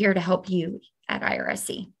 we are here to help you at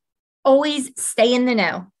IRSC. Always stay in the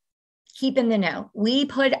know. Keep in the know. We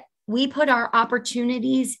put our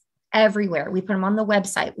opportunities everywhere. We put them on the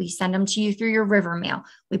website. We send them to you through your River Mail.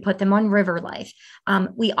 We put them on River Life.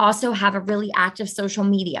 We also have a really active social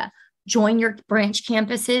media. Join your branch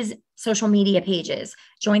campus's social media pages.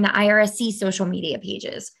 Join the IRSC social media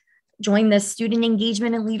pages. Join the student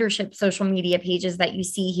engagement and leadership social media pages that you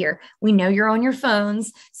see here. We know you're on your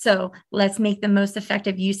phones, so let's make the most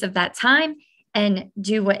effective use of that time and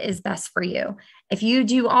do what is best for you. If you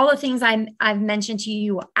do all the things I've mentioned to you,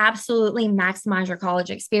 you will absolutely maximize your college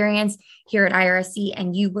experience here at IRSC,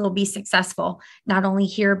 and you will be successful, not only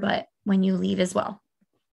here, but when you leave as well.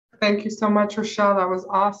 Thank you so much, Rochelle. That was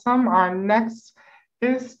awesome. Our next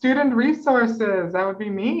is Student Resources. That would be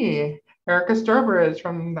me, Erica Sturbridge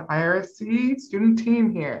from the IRSC student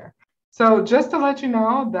team here. So just to let you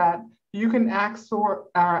know that you can access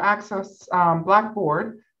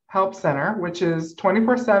Blackboard Help Center, which is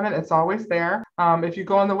 24/7. It's always there. If you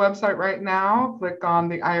go on the website right now, click on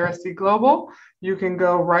the IRSC Global, you can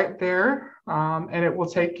go right there and it will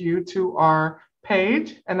take you to our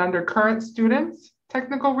page, and under Current Students,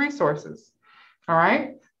 Technical Resources. All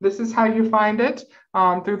right. This is how you find it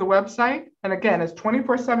through the website. And again, it's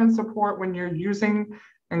 24/7 support when you're using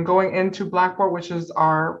and going into Blackboard, which is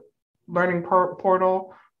our learning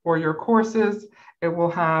portal for your courses. It will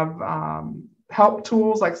have help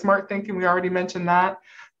tools like Smart Thinking. We already mentioned that.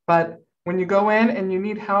 But when you go in and you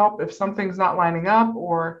need help, if something's not lining up,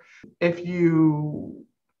 or if you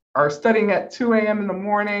are studying at 2 a.m. in the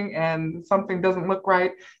morning and something doesn't look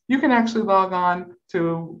right, you can actually log on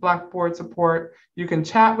to Blackboard support. You can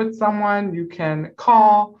chat with someone, you can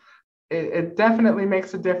call. It definitely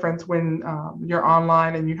makes a difference when you're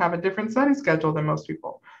online and you have a different study schedule than most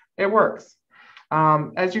people. It works.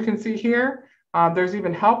 As you can see here, there's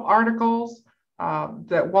even help articles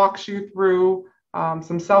that walks you through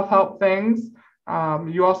some self-help things.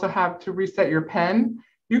 You also have to reset your pen.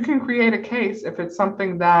 You can create a case if it's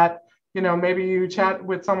something that, maybe you chat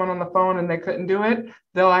with someone on the phone and they couldn't do it.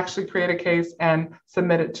 They'll actually create a case and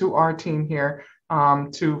submit it to our team here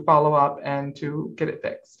to follow up and to get it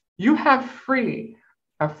fixed. You have a free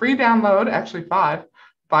download, actually five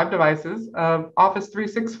devices of Office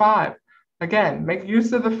 365. Again, make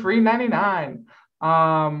use of the free 99.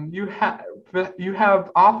 You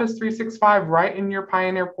have Office 365 right in your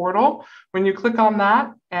Pioneer portal. When you click on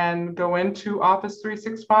that and go into Office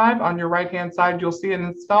 365, on your right-hand side, you'll see an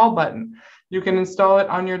install button. You can install it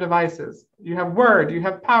on your devices. You have Word, you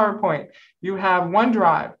have PowerPoint, you have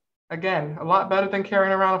OneDrive. Again, a lot better than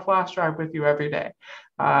carrying around a flash drive with you every day.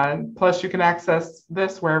 Plus, you can access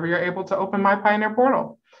this wherever you're able to open My Pioneer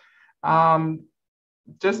portal.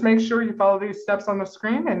 Just make sure you follow these steps on the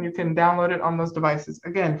screen and you can download it on those devices.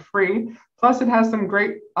 Again, free. Plus, it has some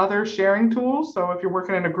great other sharing tools. So if you're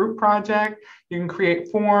working in a group project, you can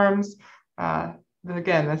create forms.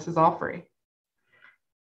 Again, this is all free.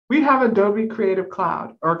 We have Adobe Creative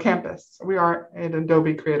Cloud or Campus. We are an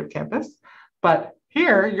Adobe Creative Campus, but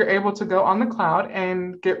here you're able to go on the cloud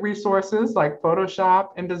and get resources like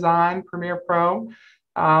Photoshop, InDesign, Premiere Pro.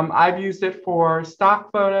 I've used it for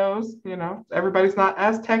stock photos. Everybody's not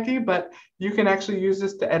as techie, but you can actually use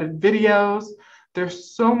this to edit videos.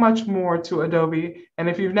 There's so much more to Adobe. And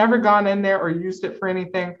if you've never gone in there or used it for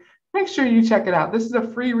anything, make sure you check it out. This is a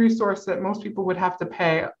free resource that most people would have to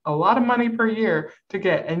pay a lot of money per year to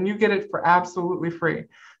get, and you get it for absolutely free.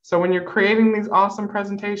 So when you're creating these awesome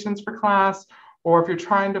presentations for class, or if you're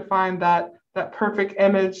trying to find that perfect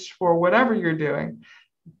image for whatever you're doing,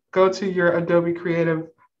 go to your Adobe Creative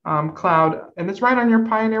Cloud, and it's right on your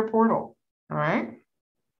Pioneer portal, all right?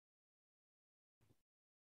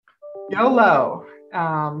 YOLO,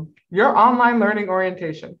 your online learning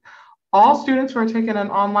orientation. All students who are taking an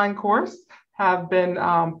online course have been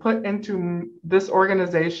put into this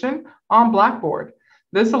organization on Blackboard.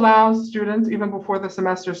 This allows students, even before the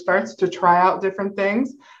semester starts, to try out different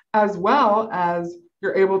things, as well as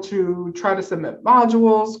you're able to try to submit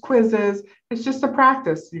modules, quizzes. It's just a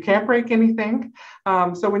practice. You can't break anything.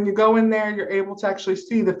 So when you go in there, you're able to actually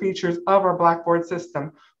see the features of our Blackboard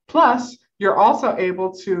system. Plus, you're also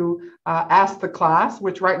able to ask the class,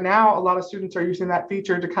 which right now, a lot of students are using that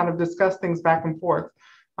feature to kind of discuss things back and forth.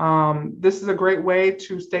 This is a great way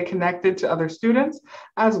to stay connected to other students,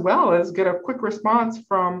 as well as get a quick response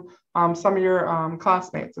from some of your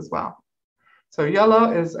classmates as well. So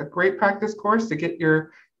YOLO is a great practice course to get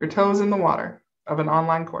your toes in the water of an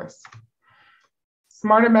online course.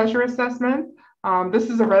 Smart and Measure Assessment. This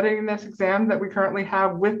is a readiness exam that we currently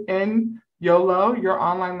have within YOLO, your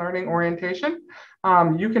online learning orientation.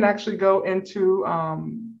 You can actually go into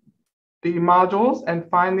the modules and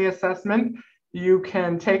find the assessment. You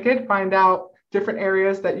can take it, find out different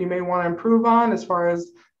areas that you may want to improve on as far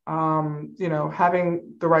as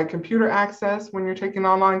having the right computer access when you're taking an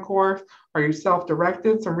online course. Are you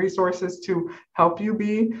self-directed? Some resources to help you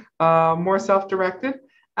be more self-directed,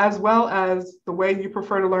 as well as the way you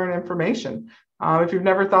prefer to learn information. If you've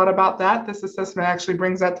never thought about that, this assessment actually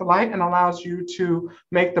brings that to light and allows you to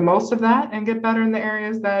make the most of that and get better in the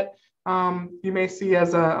areas that you may see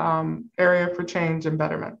as a area for change and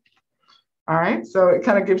betterment. All right, so it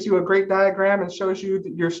kind of gives you a great diagram and shows you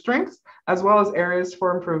your strengths as well as areas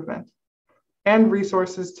for improvement and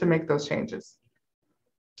resources to make those changes.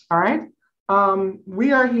 All right,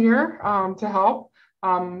 we are here to help.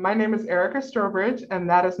 My name is Erica Strobridge, and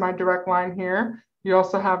that is my direct line here. You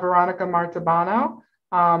also have Veronica Martabano.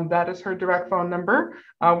 That is her direct phone number.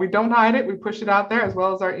 We don't hide it, we push it out there, as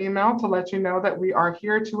well as our email to let you know that we are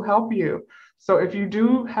here to help you. So if you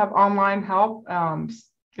do have online help,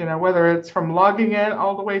 whether it's from logging in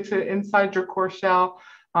all the way to inside your course shell,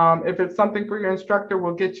 if it's something for your instructor,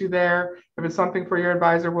 we'll get you there. If it's something for your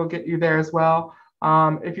advisor, we'll get you there as well.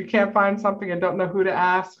 If you can't find something and don't know who to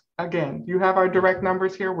ask, again, you have our direct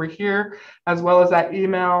numbers here. We're here, as well as that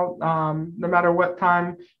email. No matter what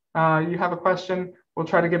time you have a question, we'll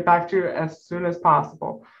try to get back to you as soon as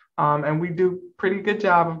possible. And we do a pretty good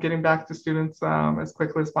job of getting back to students as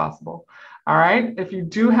quickly as possible. All right, if you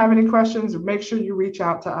do have any questions, make sure you reach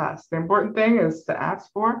out to us. The important thing is to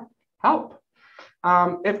ask for help.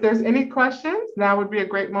 If there's any questions, now would be a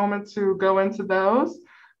great moment to go into those.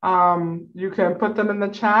 You can put them in the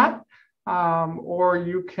chat, or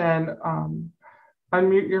you can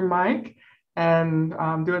unmute your mic and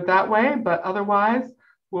do it that way. But otherwise,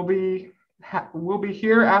 we'll be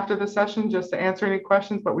here after the session just to answer any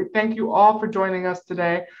questions. But we thank you all for joining us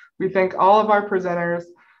today. We thank all of our presenters.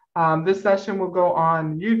 This session will go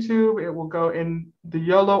on YouTube. It will go in the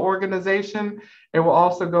YOLO organization. It will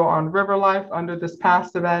also go on River Life under this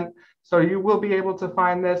past event. So you will be able to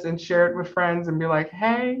find this and share it with friends and be like,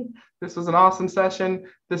 hey, this was an awesome session.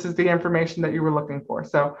 This is the information that you were looking for.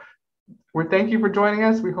 So we thank you for joining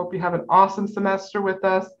us. We hope you have an awesome semester with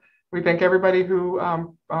us. We thank everybody who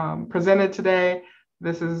presented today.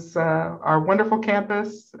 This is our wonderful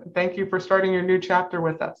campus. Thank you for starting your new chapter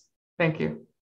with us. Thank you.